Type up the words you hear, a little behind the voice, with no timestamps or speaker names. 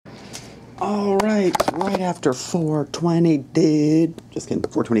Alright, right after 420, dude. Just kidding,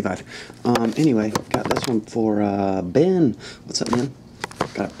 425. Anyway, got this one for Ben. What's up, man?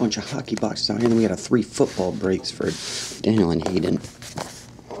 Got a bunch of hockey boxes out here, and then we got 3 football breaks for Daniel and Hayden.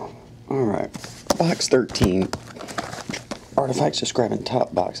 Alright, box 13. Artifacts, just grabbing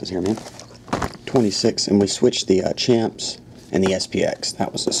top boxes here, man. 26, and we switched the champs and the SPX.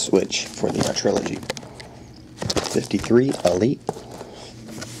 That was the switch for the trilogy. 53, Elite.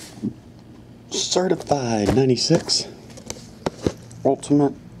 Certified 96,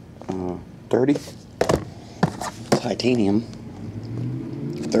 Ultimate 30, Titanium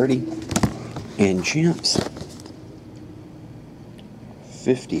 30, and Champs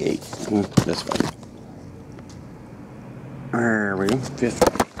 58. Well, that's fine. There we go, 50.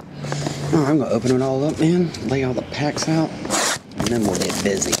 Oh, I'm gonna open it all up, man. Lay all the packs out, and then we'll get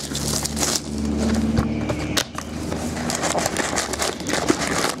busy.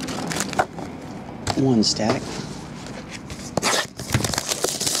 One stack.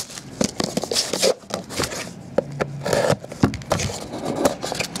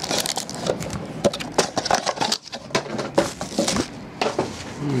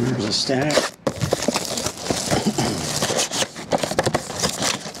 There's a stack.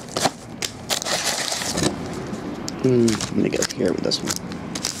 Let me go here with this one.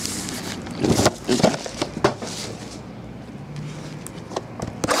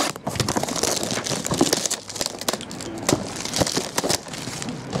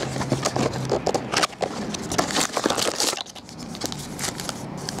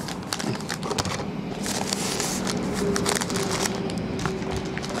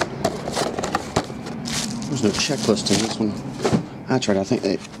 There's no checklist in this one. That's right, I think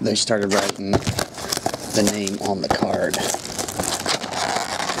they started writing the name on the card.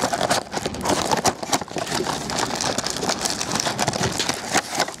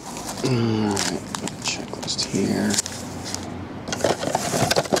 Alright, checklist here.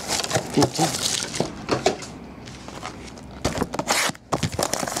 Empty.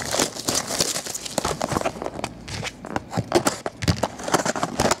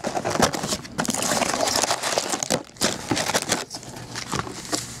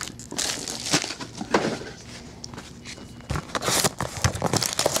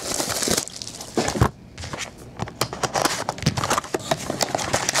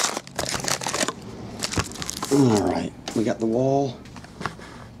 Alright, we got the wall.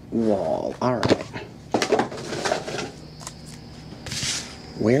 Alright.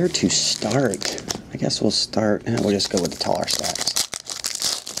 Where to start? I guess we'll start, and we'll just go with the taller stacks.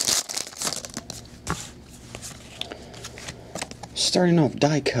 Starting off,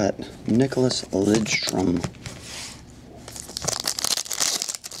 die cut, Nicholas Lidstrom.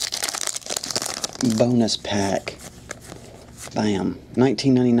 Bonus pack. Bam.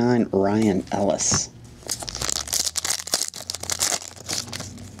 1999, Ryan Ellis.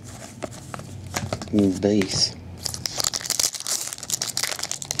 Base.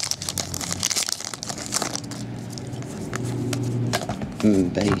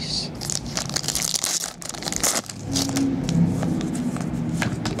 Base.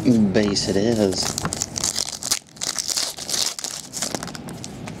 Base it is.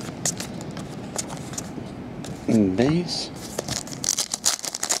 Base.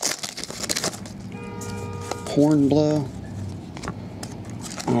 Hornblow.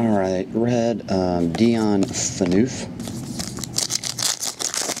 Alright, red, Dion Phaneuf.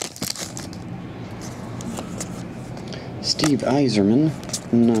 Steve Yzerman,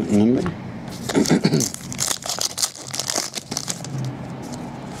 not numbered.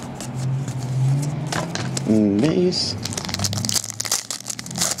 Base.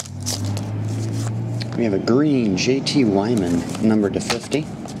 We have a green, JT Wyman, numbered to 50.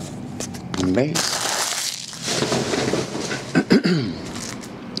 Base.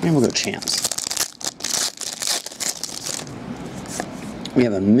 And we'll go champs. We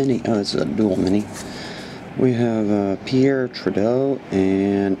have a mini. Oh, this is a dual mini. We have Pierre Trudeau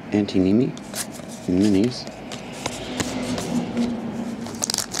and Antinimi minis.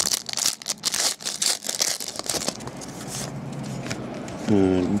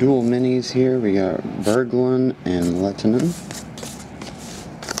 Dual minis here. We got Berglund and Lettinen.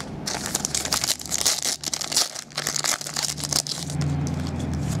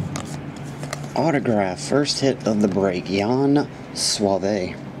 Autograph, first hit of the break, Jan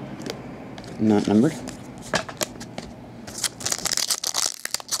Suave. Not numbered.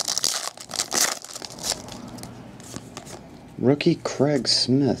 Rookie Craig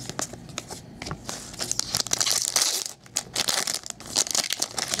Smith.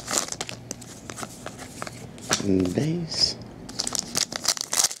 Base.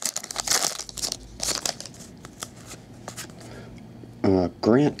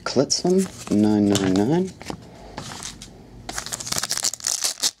 Grant Klitzlin, $9.99.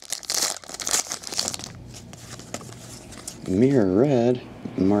 Mirror Red,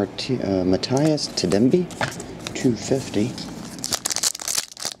 Matthias Tedembi, $2.50.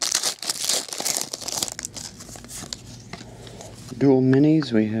 Dual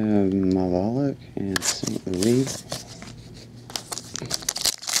minis, we have Mavalik and St. Louis.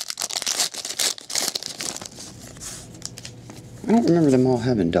 I don't remember them all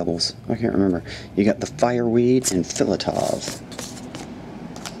having doubles. I can't remember. You got the Fireweed and Filatov.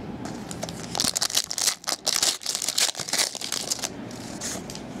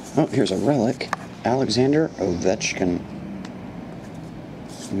 Oh, here's a relic. Alexander Ovechkin.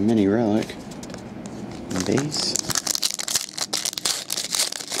 Mini relic. Base.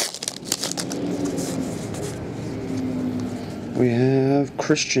 We have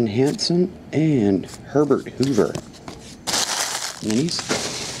Christian Hansen and Herbert Hoover. Minis.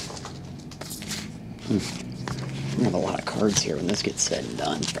 I have a lot of cards here when this gets said and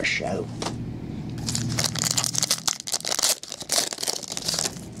done, for show.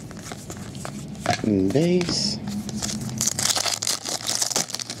 Base.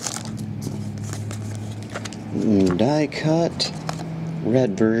 Die cut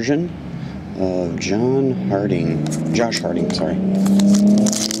red version of Josh Harding, sorry.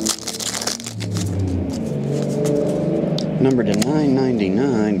 Number to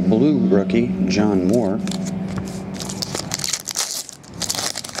 999, blue rookie, John Moore.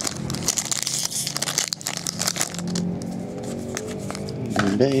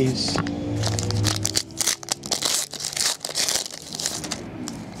 Base.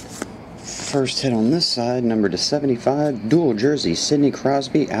 First hit on this side, number to 75, dual jersey, Sidney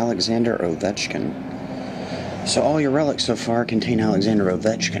Crosby, Alexander Ovechkin. So all your relics so far contain Alexander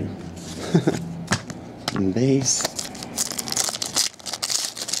Ovechkin. Base.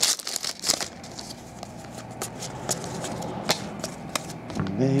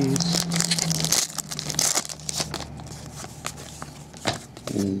 Base.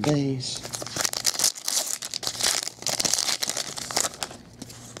 Base.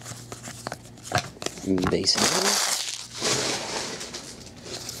 Base.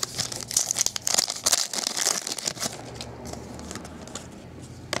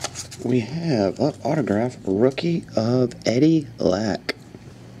 We have autograph rookie of Eddie Lack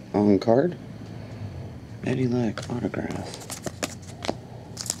on card. Eddie Lack autograph.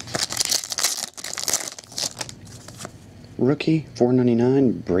 Rookie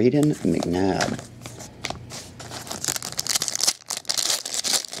 $4.99 Braden McNabb.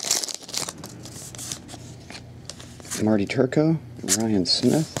 Marty Turco, Ryan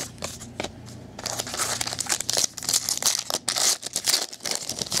Smith.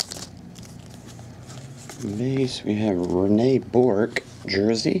 Base, we have Renee Bork,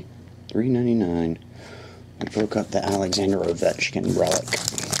 jersey, $3.99. We broke up the Alexander Ovechkin relic.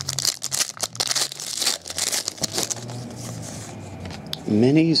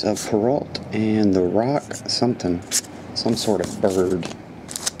 Minis of Perrault and the Rock something, some sort of bird.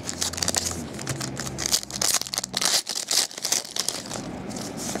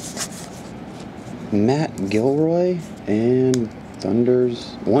 Matt Gilroy and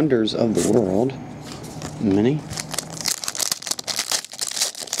Wonders of the World mini.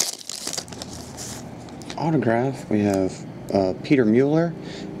 Autograph, we have Peter Mueller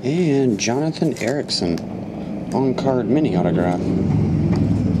and Jonathan Erickson on card mini autograph.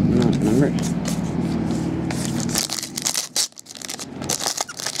 Not numbered.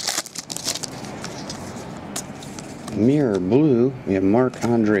 Mirror blue, we have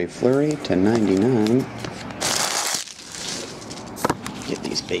Marc-Andre Fleury to 99. Get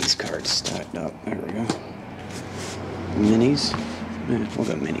these base cards stacked up. There we go. Minis. We'll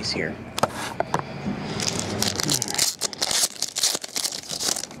go minis here.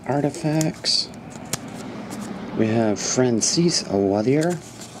 Artifacts. We have Francis Awadier,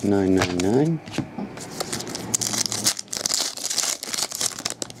 $9.99.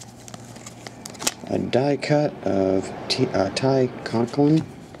 A die cut of Ty Conklin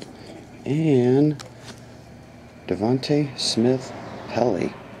and Devontae Smith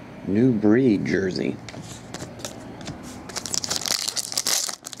Pelly, new breed jersey.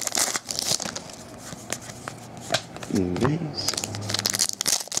 Base.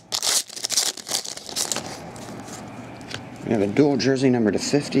 We have a dual jersey number to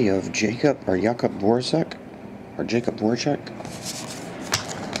 50 of Jacob Voracek.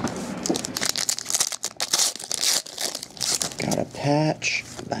 Got a patch.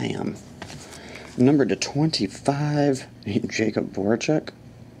 Bam. Number to 25, Jacob Voracek.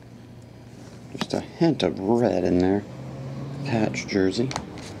 Just a hint of red in there. patch jersey.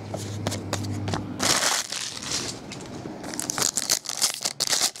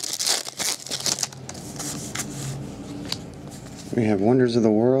 We have Wonders of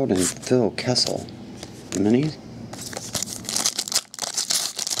the World and Phil Kessel minis.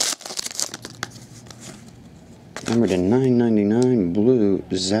 Numbered to $9.99, blue,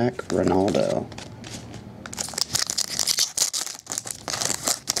 Zach Ronaldo.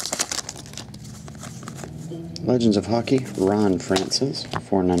 Legends of Hockey, Ron Francis,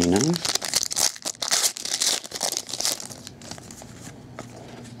 $4.99.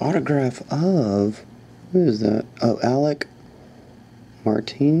 Autograph of, who is that? Oh, Alec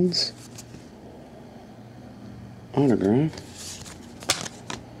Martins. Autograph.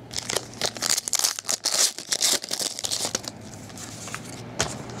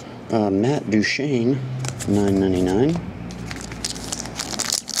 Matt Duchene, $9.99.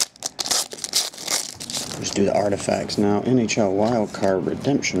 Let's do the artifacts now. NHL Wildcard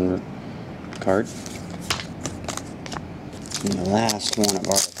Redemption card. And the last one of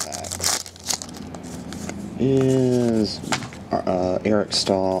artifacts is Eric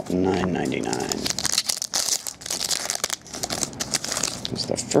Stahl, $9.99. It's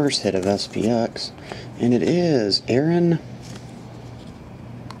the first hit of SPX, and it is Aaron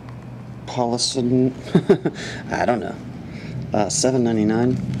Paulson. I don't know.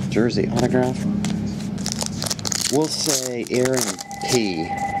 $7.99 jersey autograph. We'll say Aaron P.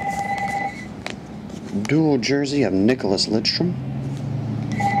 Dual jersey of Nicholas Lidstrom.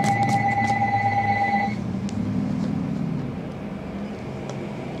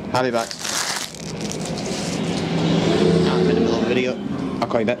 I'll be back. I'm in the middle of the video. I'll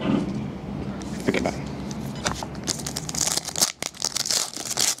call you back. Okay, bye.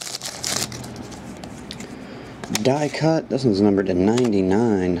 Die cut. This one's numbered to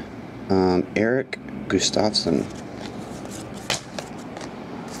 99. Eric Gustafsson.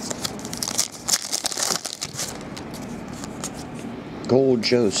 Gold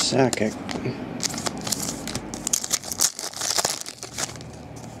Joe Sakic.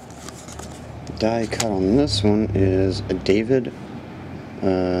 Die cut on this one is David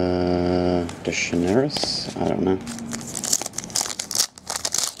Deschanais. I don't know.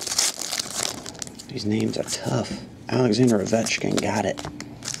 These names are tough. Alexander Ovechkin, got it.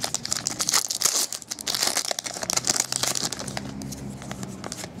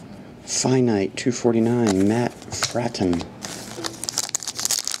 Finite 249, Matt Fratton.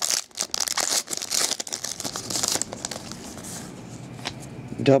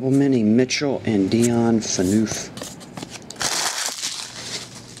 Double mini Mitchell and Dion Phaneuf.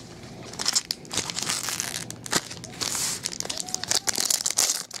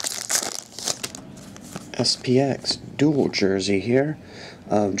 SPX dual jersey here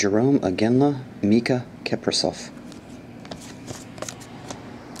of Jerome Iginla, Mika Kaprizov.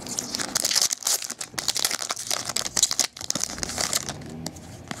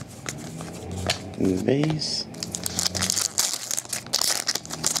 Base.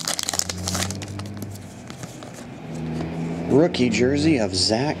 Rookie jersey of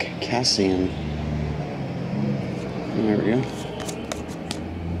Zach Cassian. There we go.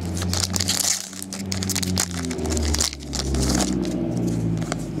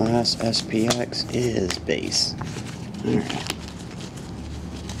 Last SPX is base. Alright.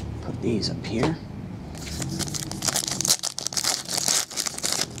 Put these up here.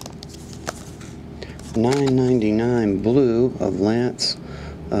 $9.99 blue of Lance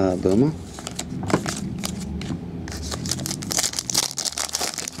Boma.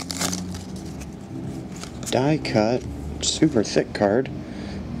 Die cut, super thick card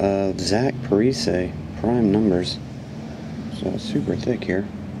of Zach Parise, prime numbers. So super thick here.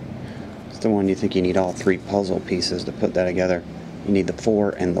 It's the one you think you need all three puzzle pieces to put that together. You need the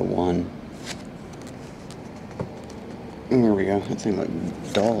 4 and the 1. And there we go. That thing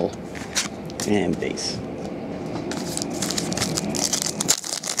looked dull. And base.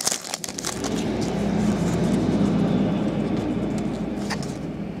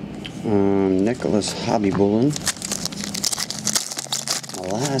 Nicholas Hobbybullen. The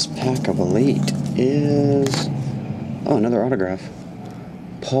last pack of Elite is, oh, another autograph.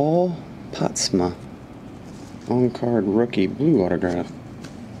 Paul Potsma. On-card rookie blue autograph.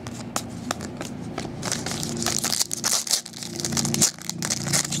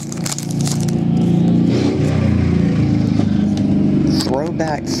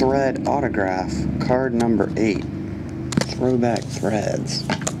 Throwback Thread autograph, card number 8. Throwback Threads.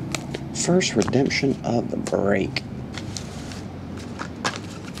 First redemption of the break.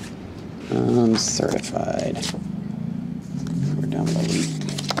 Certified. We're down below.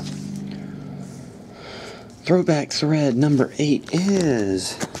 Throwback thread number 8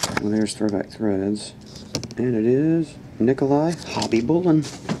 is, well, there's throwback threads, and it is Nikolai Hobby Bullen.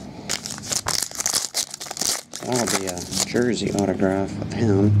 That'll be a jersey autograph of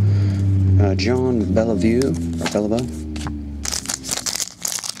him. John Bellevue, or Bellevue.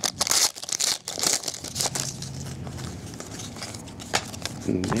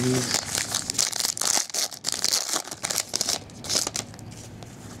 And these.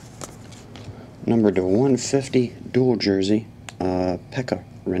 Number to 150 dual jersey, Pekka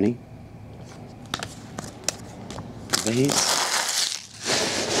Rinne. Base.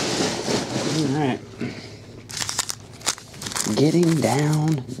 Alright. Getting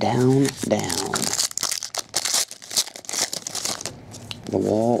down. The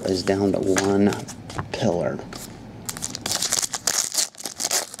wall is down to 1 pillar.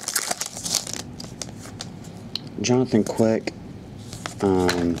 Jonathan Quick,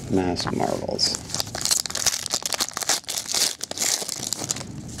 Mass Marvels.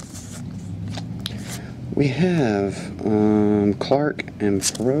 We have Clark and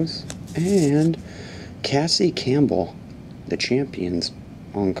Peros and Cassie Campbell, the Champions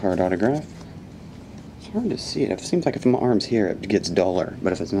on-card autograph. It's hard to see it. It seems like if my arm's here, it gets duller,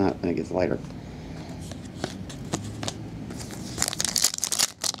 but if it's not, then it gets lighter.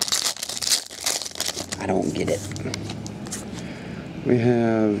 I don't get it. We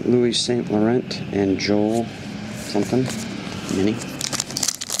have Louis St. Laurent and Joel something, mini.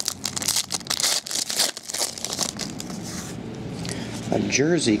 A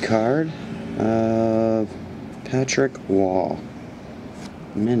jersey card of Patrick Waugh.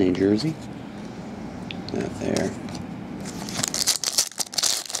 Mini jersey. That there.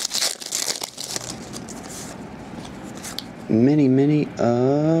 Mini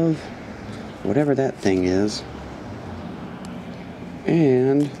of whatever that thing is.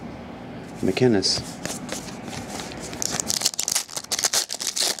 And McInnes.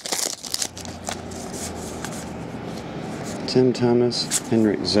 Tim Thomas,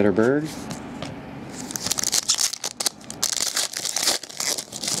 Henrik Zetterberg.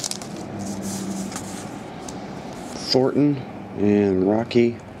 Thornton and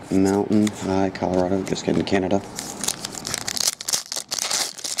Rocky Mountain High, Colorado. Just kidding, Canada.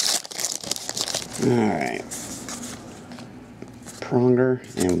 Alright. Pronger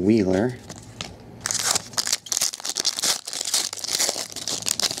and Wheeler.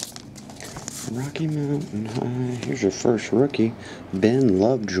 Rocky Mountain High. Here's your first rookie, Ben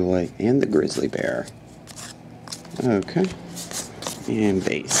Lovejoy and the Grizzly Bear. Okay. And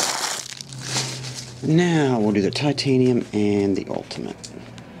base. Now we'll do the titanium and the ultimate.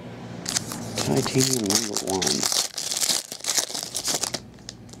 Titanium number 1.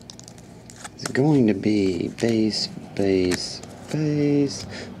 It's going to be base.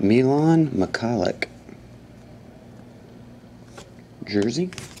 Milan Michalek. Jersey.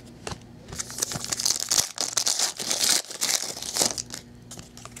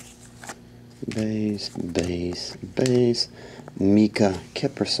 Base. Mika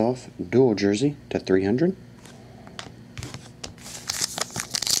Kiprasov, dual jersey to 300.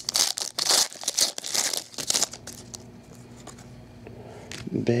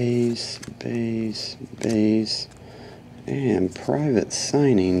 Base. And private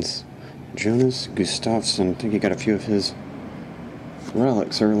signings. Jonas Gustafsson. I think he got a few of his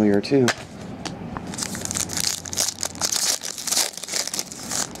relics earlier too.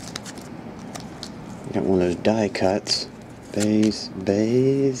 Got one of those die cuts.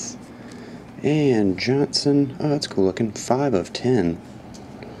 Base. And Johnson. Oh, that's cool looking. 5 of 10.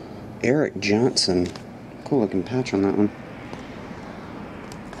 Eric Johnson. Cool looking patch on that one.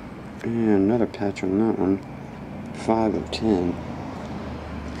 And another patch on that one. 5 of 10.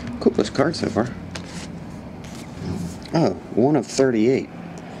 Coolest card so far. Oh, 1 of 38.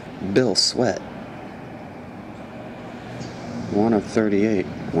 Bill Sweat. 1 of 38.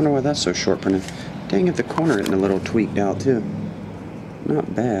 I wonder why that's so short printed. Dang it, the corner isn't a little tweaked out too.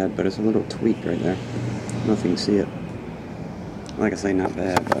 Not bad, but it's a little tweaked right there. I don't know if you can see it. Like I say, not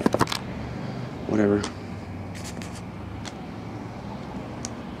bad, but whatever.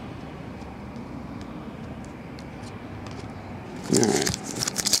 Alright.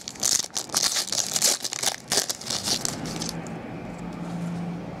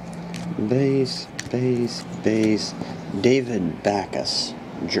 Base. David Backus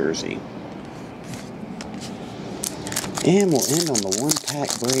jersey. And we'll end on the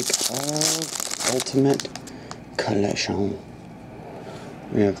 1-pack break of Ultimate Collection.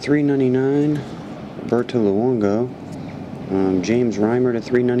 We have $3.99, Roberto Luongo, James Reimer to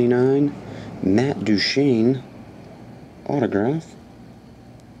 $3.99, Matt Duchene autograph,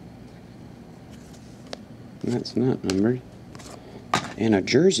 That's not numbered. And a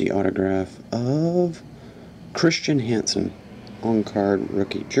jersey autograph of Christian Hansen. On-card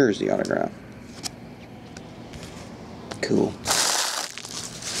rookie jersey autograph. Cool.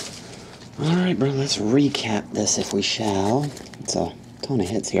 Alright, bro, let's recap this if we shall. It's a ton of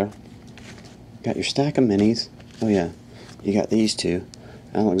hits here. Got your stack of minis. Oh, yeah. You got these two.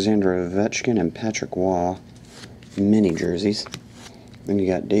 Alexander Ovechkin and Patrick Waugh. Mini jerseys. Then you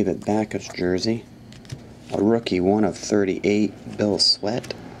got David Backes jersey. A rookie 1 of 38, Bill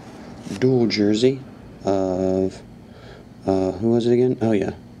Sweat. Dual jersey of, who was it again? Oh,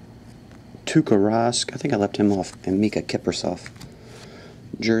 yeah. Tuukka Rask. I think I left him off. And Mika Kiprusoff.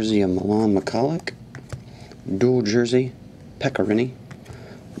 Jersey of Milan McCulloch. Dual jersey, Pecorini.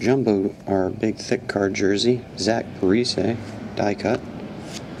 Jumbo, our big thick card jersey, Zach Parise, die cut.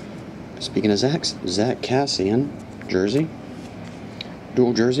 Speaking of Zach's, Zach Cassian jersey.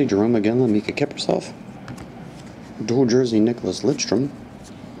 Dual jersey, Jerome Iginla, Mika Kiprusoff. Dual jersey, Nicholas Lidstrom.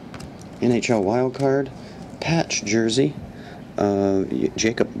 NHL wildcard, patch jersey,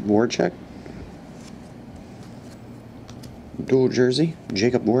 Jacob Voracek. Dual jersey,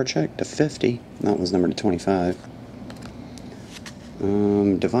 Jacob Voracek to 50. That was numbered to 25.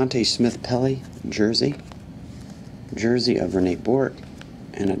 Devontae Smith-Pelly jersey. Jersey of Renee Bork.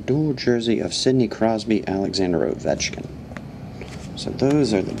 And a dual jersey of Sidney Crosby, Alexander Ovechkin. So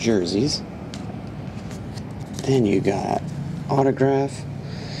those are the jerseys. Then you got autograph.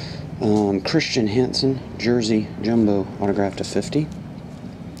 Christian Hansen jersey jumbo autograph to 50.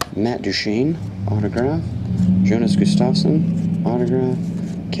 Matt Duchene autograph. Jonas Gustafsson autograph.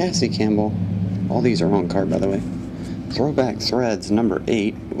 Cassie Campbell. All these are on card, by the way. Throwback Threads number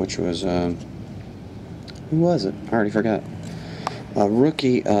 8, which was who was it? I already forgot. A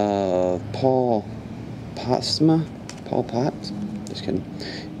rookie of Paul Pottsma. Paul Potts. Just kidding.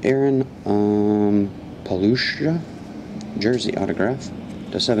 Aaron Palusha jersey autograph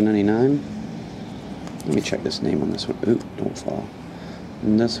to $7.99. Let me check this name on this one. Ooh, don't fall.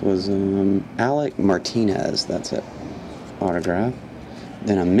 And this was Alec Martinez. That's it. Autograph.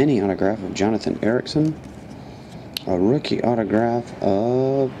 Then a mini autograph of Jonathan Erickson. A rookie autograph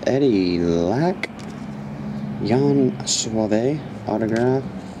of Eddie Lack. Jan Suave autograph.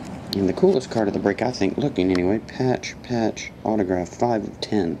 And the coolest card of the break, I think, looking anyway, patch autograph 5 of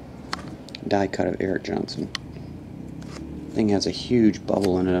 10. Die cut of Eric Johnson. Thing has a huge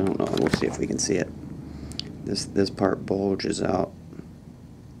bubble in it. I don't know. We'll see if we can see it. This part bulges out.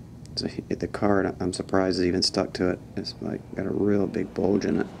 The card, I'm surprised it even stuck to it. It's like got a real big bulge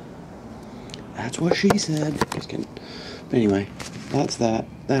in it. That's what she said. Just kidding. But anyway, that's that.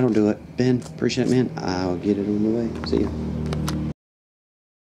 That'll do it. Ben, appreciate it, man. I'll get it on the way. See ya.